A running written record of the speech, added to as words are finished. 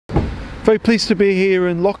Very pleased to be here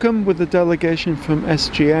in Lochem with the delegation from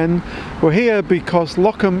SGN. We're here because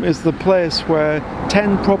Lochem is the place where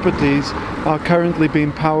 10 properties are currently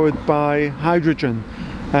being powered by hydrogen.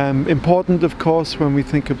 Important, of course, when we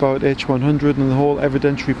think about H100 and the whole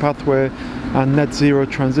evidentiary pathway and net zero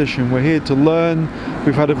transition. We're here to learn.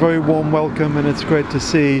 We've had a very warm welcome, and it's great to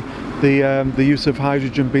see the use of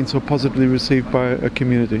hydrogen being so positively received by a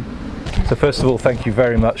community. So first of all, thank you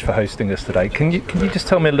very much for hosting us today. Can you just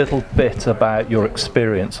tell me a little bit about your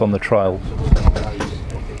experience on the trial?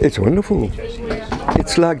 It's wonderful.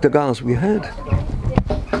 It's like the gas we had.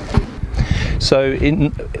 So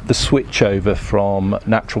in the switchover from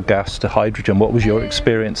natural gas to hydrogen, what was your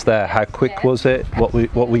experience there? How quick was it? What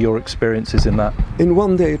were your experiences in that? In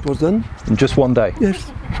one day it was done. In just one day?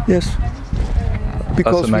 Yes, yes.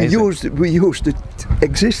 Because we used the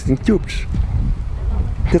existing tubes.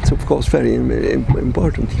 That's of course very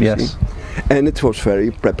important, you see. And it was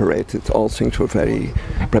very preparated, all things were very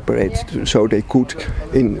preparated, so they could,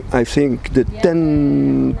 I think the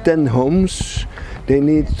 10 homes, they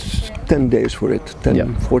need 10 days for it,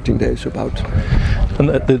 14 days about. And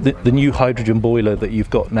the new hydrogen boiler that you've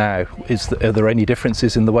got now, are there any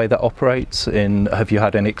differences in the way that operates? Have you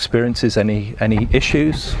had any experiences, any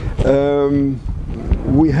issues?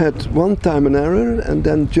 We had one time an error and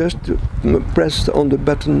then just pressed on the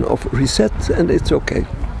button of reset and it's okay.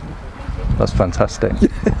 That's fantastic.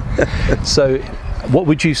 So what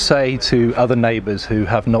would you say to other neighbours who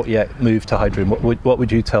have not yet moved to hydrogen? What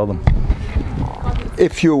would you tell them?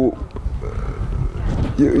 If you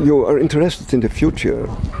are interested in the future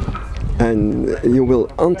and you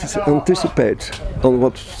will anticipate on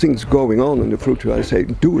what things going on in the future, I say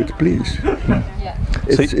do it, please.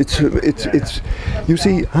 You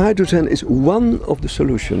see, hydrogen is one of the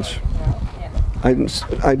solutions. I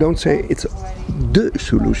don't say it's the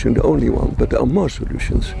solution, the only one, but there are more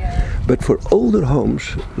solutions. But for older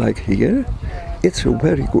homes like here, it's a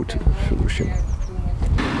very good solution.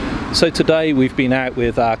 So today we've been out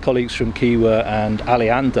with our colleagues from Kiwa and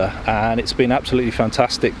Alliander, and it's been absolutely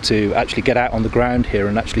fantastic to actually get out on the ground here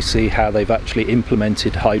and actually see how they've actually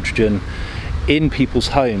implemented hydrogen in people's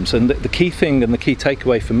homes. And the key thing and the key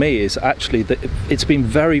takeaway for me is actually that it's been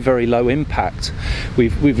very, very low impact.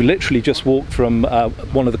 We've literally just walked from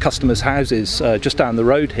one of the customers' houses just down the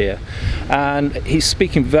road here, and he's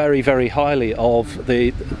speaking very, very highly of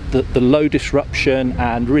the low disruption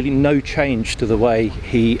and really no change to the way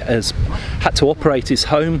he has had to operate his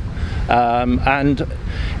home, and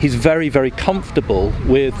he's very, very comfortable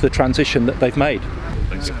with the transition that they've made.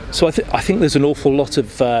 So I think there's an awful lot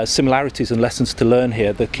of similarities and lessons to learn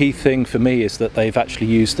here. The key thing for me is that they've actually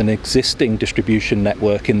used an existing distribution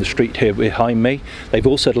network in the street here behind me. They've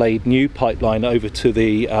also laid new pipeline over to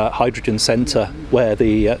the hydrogen centre where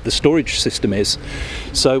the storage system is.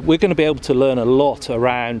 So we're going to be able to learn a lot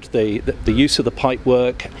around the use of the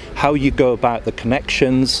pipework, how you go about the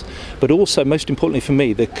connections, but also most importantly for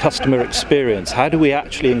me, the customer experience. How do we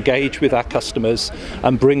actually engage with our customers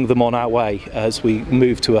and bring them on our way as we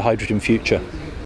move to a hydrogen future?